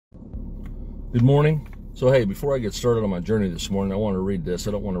Good morning. So hey, before I get started on my journey this morning, I want to read this.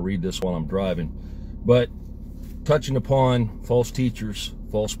 I don't want to read this while I'm driving, but touching upon false teachers,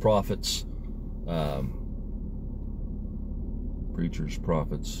 false prophets, preachers,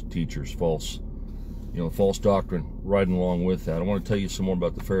 prophets, teachers, false doctrine, riding along with that. I want to tell you some more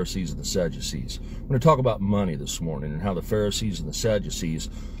about the Pharisees and the Sadducees. I'm going to talk about money this morning and how the Pharisees and the Sadducees,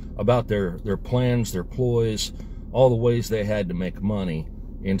 about their plans, their ploys, all the ways they had to make money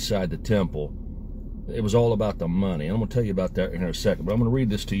inside the temple. It was all about the money. And I'm going to tell you about that in a second. But I'm going to read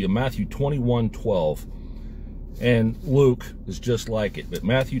this to you. Matthew 21:12. And Luke is just like it. But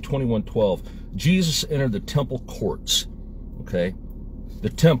Matthew 21:12. Jesus entered the temple courts. Okay? The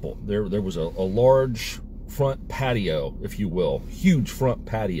temple. There was a large front patio, if you will. Huge front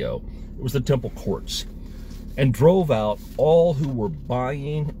patio. It was the temple courts. And drove out all who were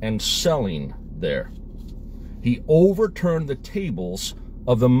buying and selling there. He overturned the tables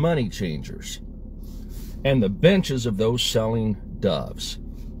of the money changers and the benches of those selling doves.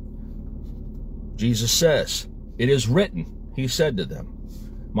 Jesus says, "It is written," he said to them,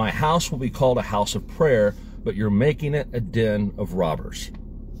 "My house will be called a house of prayer, but you're making it a den of robbers."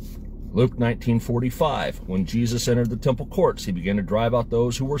 Luke 19:45, when Jesus entered the temple courts, he began to drive out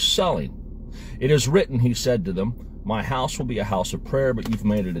those who were selling. "It is written," he said to them, "My house will be a house of prayer, but you've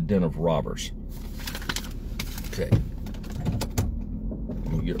made it a den of robbers." Okay.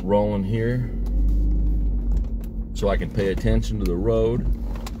 Let me get rolling here so I can pay attention to the road.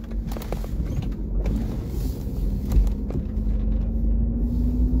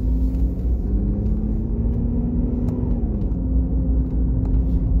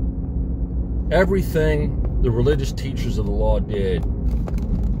 Everything the religious teachers of the law did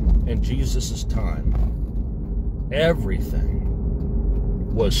in Jesus' time,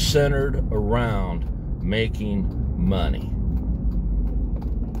 everything was centered around making money.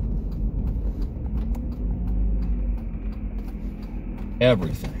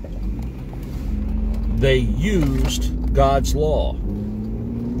 Everything. They used God's law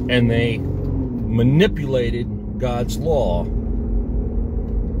and they manipulated God's law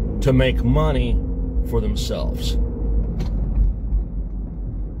to make money for themselves.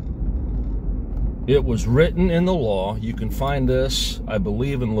 It was written in the law. You can find this, I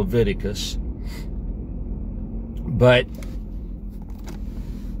believe, in Leviticus. But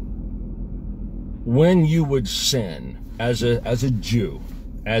when you would sin as a Jew,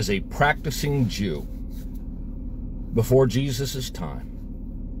 as a practicing Jew, before Jesus' time,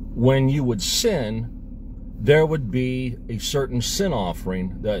 when you would sin, there would be a certain sin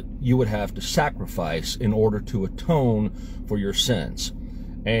offering that you would have to sacrifice in order to atone for your sins.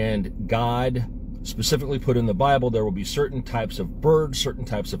 And God specifically put in the Bible, there will be certain types of birds, certain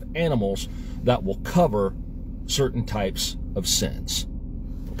types of animals that will cover certain types of sins.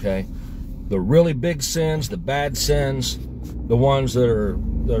 Okay? The really big sins, the bad sins, the ones that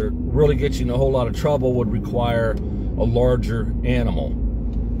really get you in a whole lot of trouble would require a larger animal.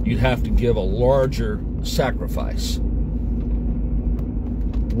 You'd have to give a larger sacrifice,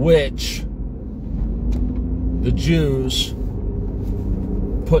 which the Jews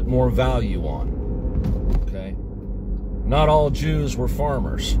put more value on. Okay? Not all Jews were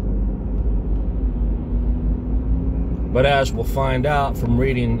farmers. But as we'll find out from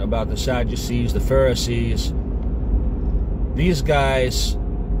reading about the Sadducees, the Pharisees, these guys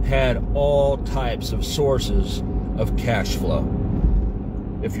had all types of sources of cash flow.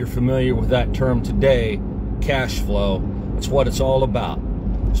 If you're familiar with that term today, cash flow, that's what it's all about,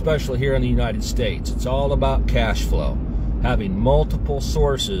 especially here in the United States. It's all about cash flow, having multiple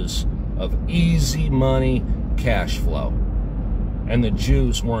sources of easy money cash flow. And the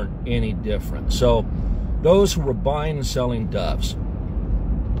Jews weren't any different. So those who were buying and selling doves.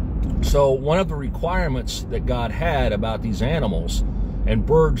 So one of the requirements that God had about these animals and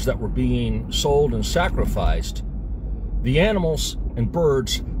birds that were being sold and sacrificed, the animals and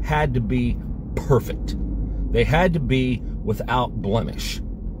birds had to be perfect. They had to be without blemish.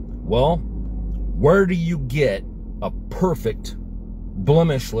 Well, where do you get a perfect,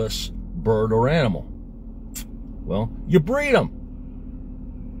 blemishless bird or animal? Well, you breed them.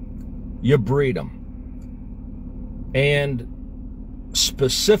 You breed them. And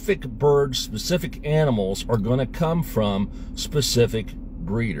specific birds, specific animals are going to come from specific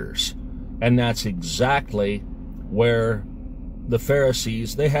breeders. And that's exactly where the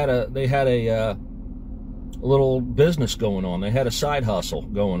Pharisees, they had a little business going on. They had a side hustle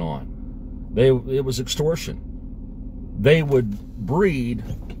going on. It was extortion. They would breed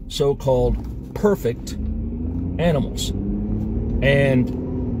so-called perfect animals.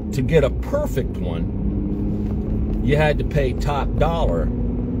 And to get a perfect one, you had to pay top dollar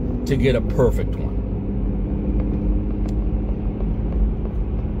to get a perfect one.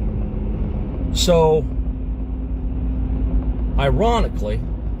 So, ironically,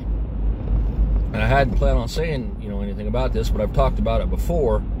 and I hadn't planned on saying, anything about this, but I've talked about it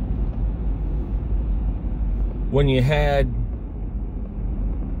before. When you had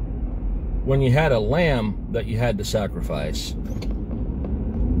a lamb that you had to sacrifice,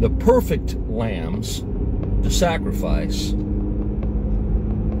 the perfect lambs to sacrifice,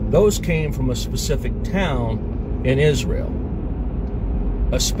 those came from a specific town in Israel.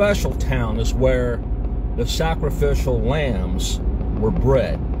 A special town is where the sacrificial lambs were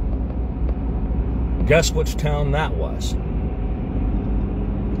bred. Guess which town that was?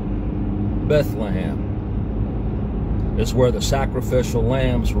 Bethlehem is where the sacrificial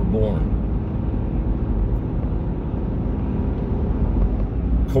lambs were born.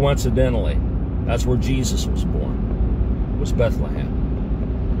 Coincidentally, that's where Jesus was born, was Bethlehem.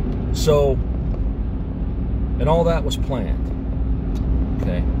 So, and all that was planned.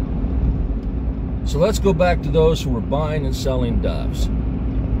 Okay. So let's go back to those who were buying and selling doves.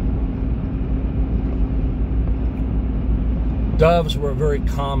 Doves were a very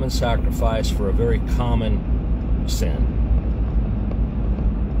common sacrifice for a very common sin.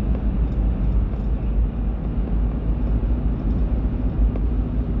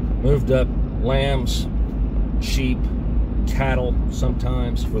 Moved up lambs, sheep, cattle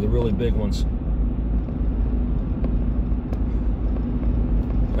sometimes for the really big ones.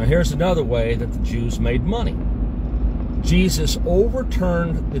 Now here's another way that the Jews made money. Jesus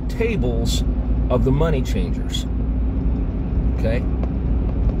overturned the tables of the money changers. Okay?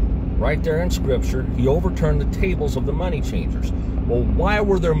 Right there in Scripture, he overturned the tables of the money changers. Well, why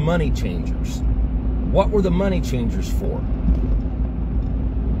were there money changers? What were the money changers for?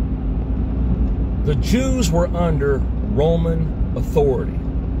 The Jews were under Roman authority.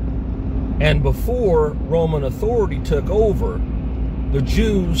 And before Roman authority took over, the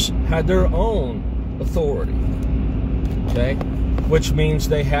Jews had their own authority. Okay? Which means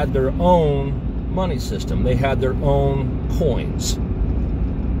they had their own money system. They had their own coins.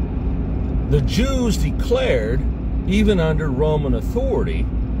 The Jews declared, even under Roman authority,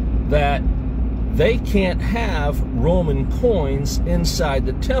 that they can't have Roman coins inside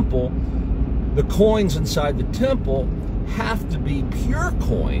the temple. The coins inside the temple have to be pure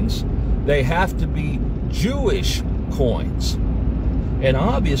coins. They have to be Jewish coins. And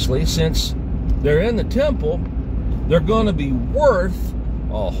obviously, since they're in the temple, they're going to be worth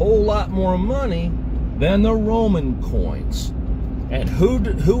a whole lot more money than the Roman coins. And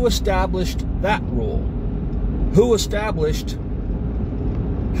who established that rule? Who established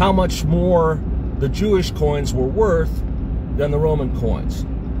how much more the Jewish coins were worth than the Roman coins?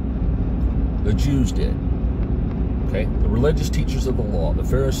 The Jews did. Okay? The religious teachers of the law, the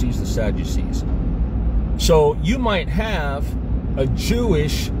Pharisees, the Sadducees. So you might have a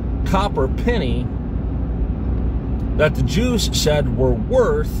Jewish copper penny that the Jews said were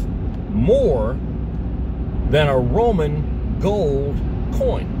worth more than a Roman gold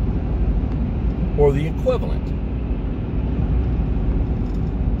coin, or the equivalent.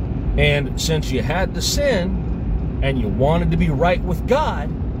 And since you had to sin, and you wanted to be right with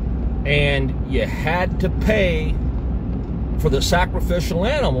God, and you had to pay for the sacrificial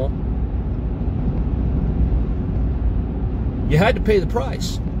animal, you had to pay the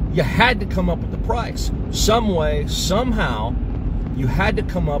price. You had to come up with the price. Some way, somehow, you had to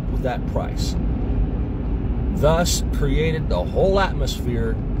come up with that price. Thus created the whole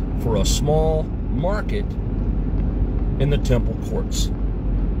atmosphere for a small market in the temple courts.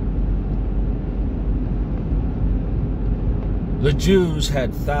 The Jews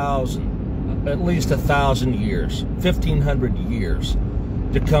had at least 1,000 years, 1,500 years,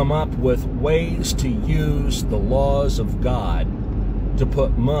 to come up with ways to use the laws of God to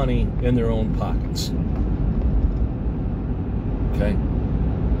put money in their own pockets. Okay?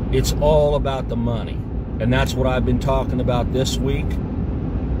 It's all about the money. And that's what I've been talking about this week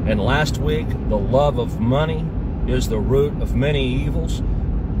and last week. The love of money is the root of many evils.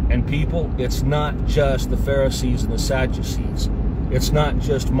 And people, it's not just the Pharisees and the Sadducees. It's not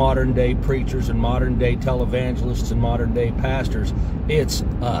just modern day preachers and modern day televangelists and modern day pastors. It's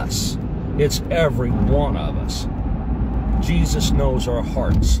us. It's every one of us. Jesus knows our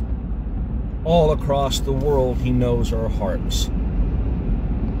hearts. All across the world, he knows our hearts.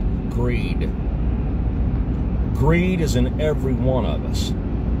 Greed. Greed is in every one of us.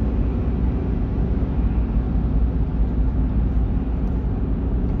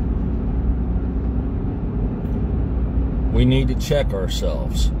 We need to check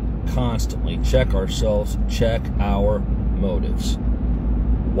ourselves constantly. Check ourselves. Check our motives.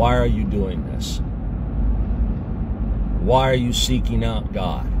 Why are you doing this? Why are you seeking out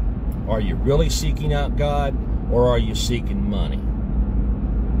God? Are you really seeking out God, or are you seeking money?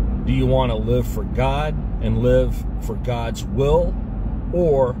 Do you want to live for God and live for God's will,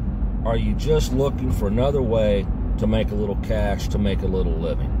 or are you just looking for another way to make a little cash, to make a little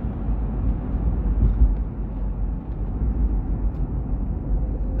living?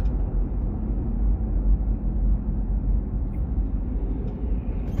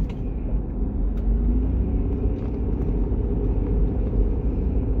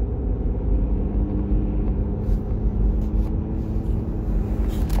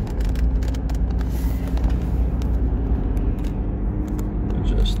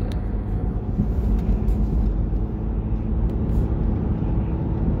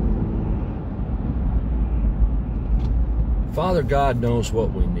 Father God knows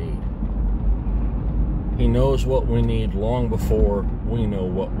what we need. He knows what we need long before we know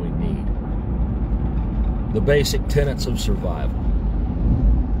what we need. The basic tenets of survival.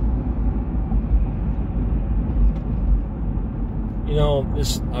 You know,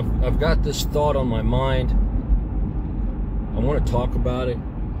 I've got this thought on my mind. I want to talk about it.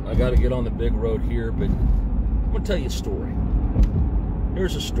 I got to get on the big road here, but I'm going to tell you a story.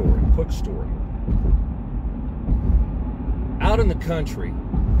 Here's a story, quick story. Out in the country,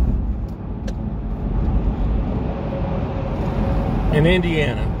 in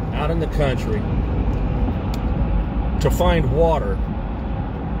Indiana, out in the country, to find water,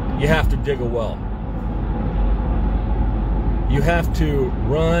 you have to dig a well. You have to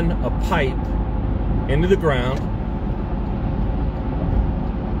run a pipe into the ground.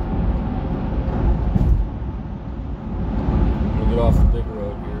 I'm gonna get off the big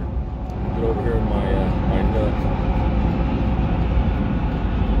road here. Get over here in my nook.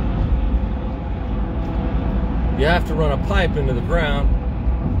 You have to run a pipe into the ground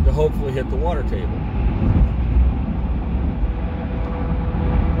to hopefully hit the water table.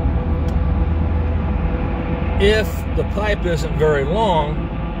 If the pipe isn't very long,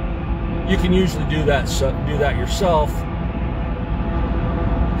 you can usually do that yourself.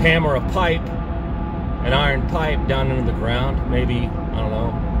 Hammer a pipe, an iron pipe down into the ground, maybe, I don't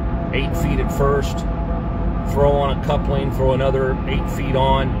know, 8 feet at first. Throw on a coupling, throw another 8 feet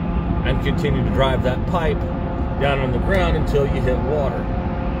on, and continue to drive that pipe down on the ground until you hit water.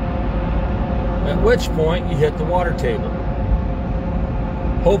 At which point you hit the water table.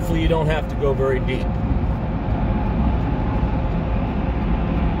 Hopefully you don't have to go very deep.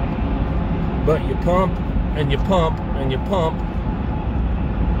 But you pump and you pump and you pump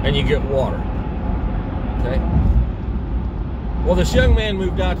and you get water. Okay? Well, this young man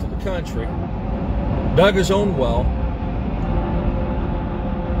moved out to the country, dug his own well,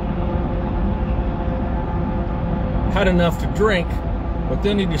 had enough to drink, but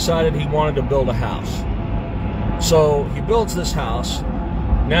then he decided he wanted to build a house. So he builds this house.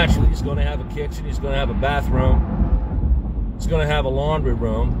 Naturally, he's going to have a kitchen, he's going to have a bathroom, he's going to have a laundry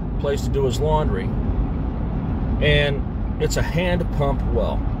room, a place to do his laundry, and it's a hand pump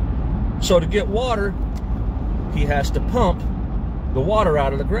well. So to get water, he has to pump the water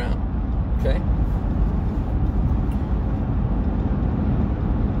out of the ground. Okay?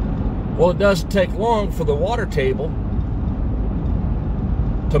 Well, it doesn't take long for the water table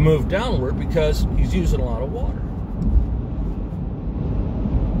to move downward because he's using a lot of water.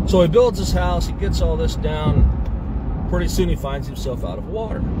 So he builds his house, he gets all this down, pretty soon he finds himself out of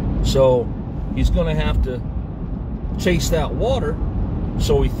water. So he's going to have to chase that water,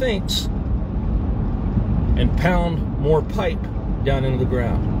 so he thinks, and pound more pipe down into the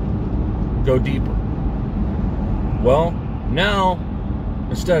ground. Go deeper. Well, now,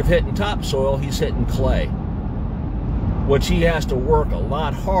 instead of hitting topsoil, he's hitting clay, which he has to work a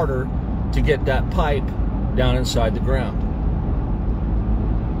lot harder to get that pipe down inside the ground.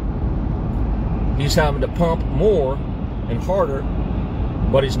 He's having to pump more and harder,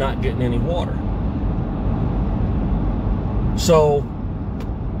 but he's not getting any water. So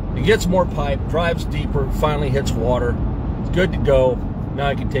he gets more pipe, drives deeper, finally hits water. It's good to go. Now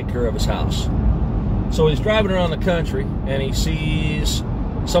he can take care of his house. So he's driving around the country and he sees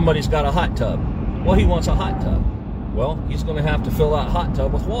somebody's got a hot tub. Well, he wants a hot tub. Well, he's going to have to fill that hot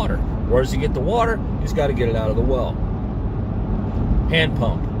tub with water. Where does he get the water? He's got to get it out of the well. Hand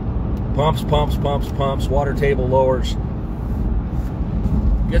pump. Pumps, pumps, pumps, pumps. Water table lowers.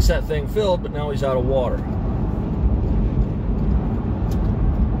 Gets that thing filled, but now he's out of water.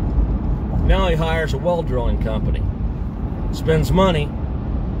 Now he hires a well drilling company. Spends money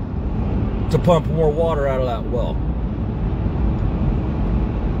to pump more water out of that well.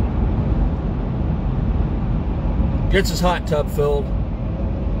 Gets his hot tub filled,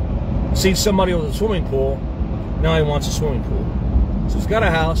 sees somebody with a swimming pool, now he wants a swimming pool. So he's got a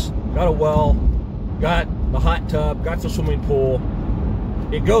house, got a well, got the hot tub, got the swimming pool.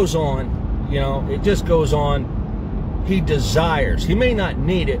 It goes on, you know, it just goes on. He desires. He may not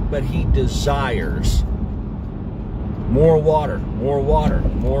need it, but he desires more water, more water,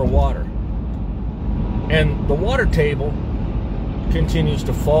 more water. And the water table continues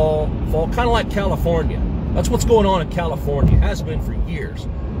to fall, kind of like California. That's what's going on in California. It has been for years.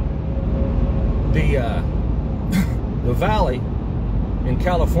 The valley in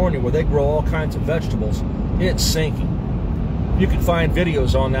California, where they grow all kinds of vegetables, it's sinking. You can find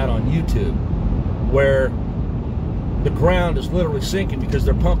videos on that on YouTube, where the ground is literally sinking because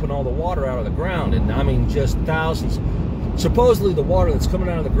they're pumping all the water out of the ground. And I mean, just thousands. Supposedly the water that's coming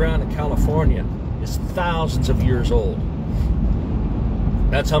out of the ground in California is thousands of years old.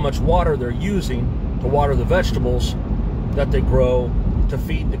 That's how much water they're using to water the vegetables that they grow to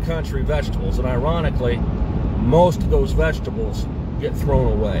feed the country vegetables. And ironically, most of those vegetables get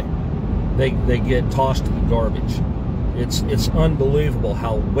thrown away. They get tossed to the garbage. It's unbelievable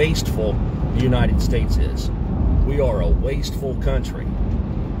how wasteful the United States is. We are a wasteful country,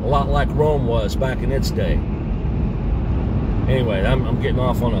 a lot like Rome was back in its day. Anyway, I'm getting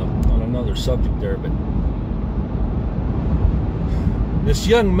off on another subject there, but this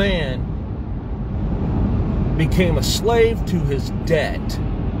young man became a slave to his debt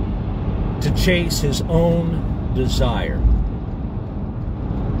to chase his own desire.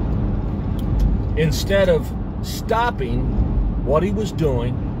 Instead of stopping what he was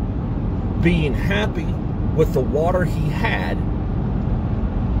doing, being happy with the water he had,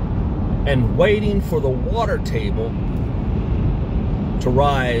 and waiting for the water table to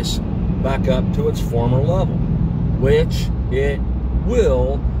rise back up to its former level, which it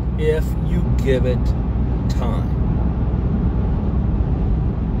will if you give it time.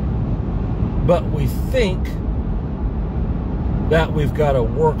 But we think that we've got to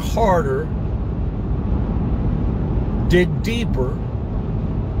work harder, dig deeper,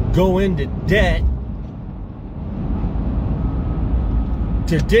 go into debt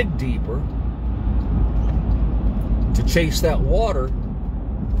to dig deeper, to chase that water,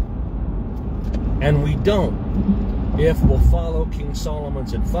 and we don't. If we'll follow King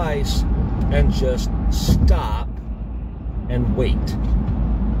Solomon's advice and just stop and wait.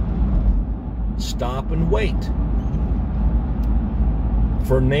 Stop and wait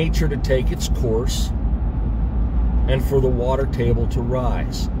for nature to take its course and for the water table to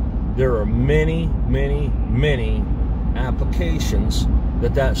rise. There are many, many, many applications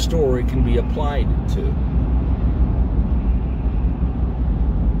that story can be applied to.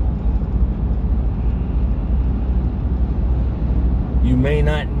 You may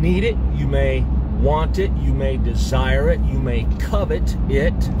not need it, you may want it, you may desire it, you may covet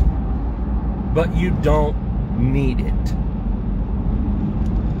it, but you don't need it.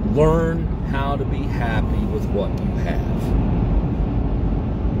 Learn how to be happy with what you have.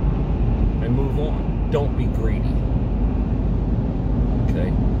 And move on. Don't be greedy.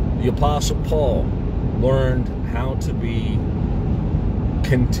 Okay? The Apostle Paul learned how to be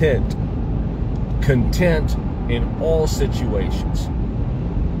content. Content in all situations.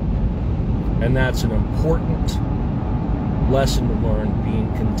 And that's an important lesson to learn,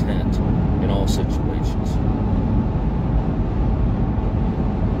 being content in all situations.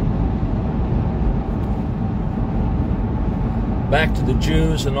 Back to the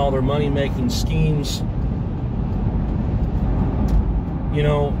Jews and all their money-making schemes. You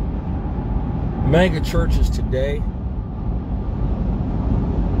know, mega churches today,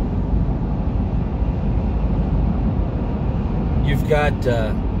 you've got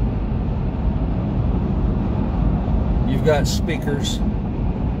speakers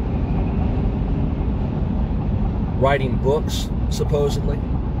writing books, supposedly.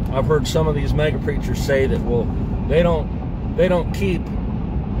 I've heard some of these mega preachers say that, well, they don't keep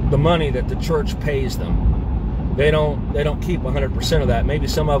the money that the church pays them. They don't keep 100% of that. Maybe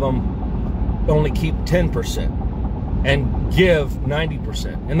some of them only keep 10% and give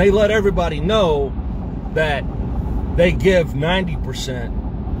 90%. And they let everybody know that they give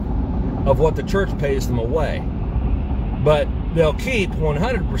 90% of what the church pays them away. But they'll keep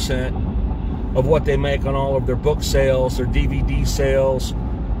 100% of what they make on all of their book sales, their DVD sales,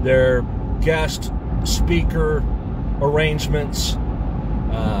 their guest speaker arrangements.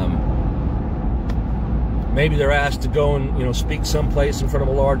 Maybe they're asked to go and speak someplace in front of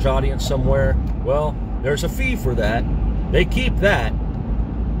a large audience somewhere. Well, there's a fee for that. They keep that.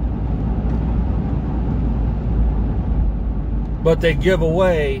 But they give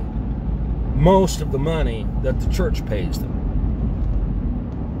away most of the money that the church pays them.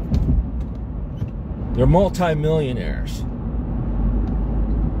 They're multi-millionaires.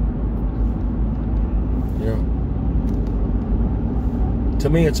 You know, to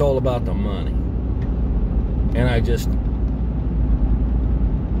me, it's all about the money. And I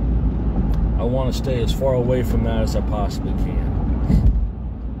want to stay as far away from that as I possibly can.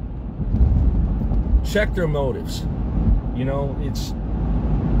 Check their motives. You know, it's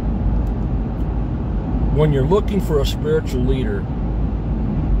when you're looking for a spiritual leader,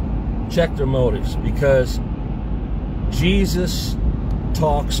 check their motives, because Jesus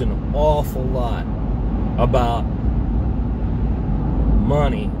talks an awful lot about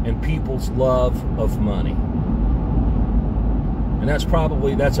money and people's love of money. And that's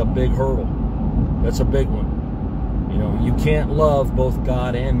a big hurdle. That's a big one. You know, you can't love both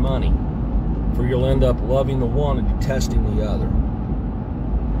God and money, for you'll end up loving the one and detesting the other.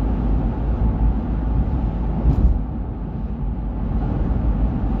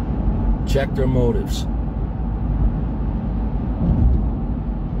 Check their motives.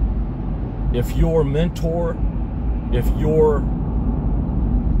 If your mentor, if your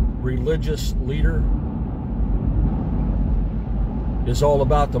religious leader is all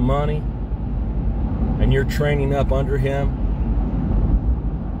about the money, and you're training up under him,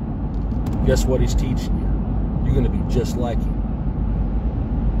 guess what he's teaching you? You're going to be just like him.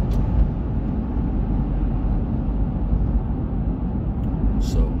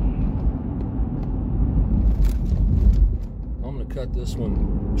 So, I'm going to cut this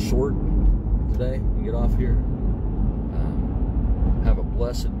one short today and get off here. Have a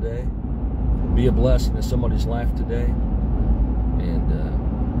blessed day. Be a blessing to somebody's life today.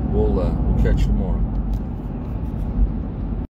 And we'll catch you tomorrow.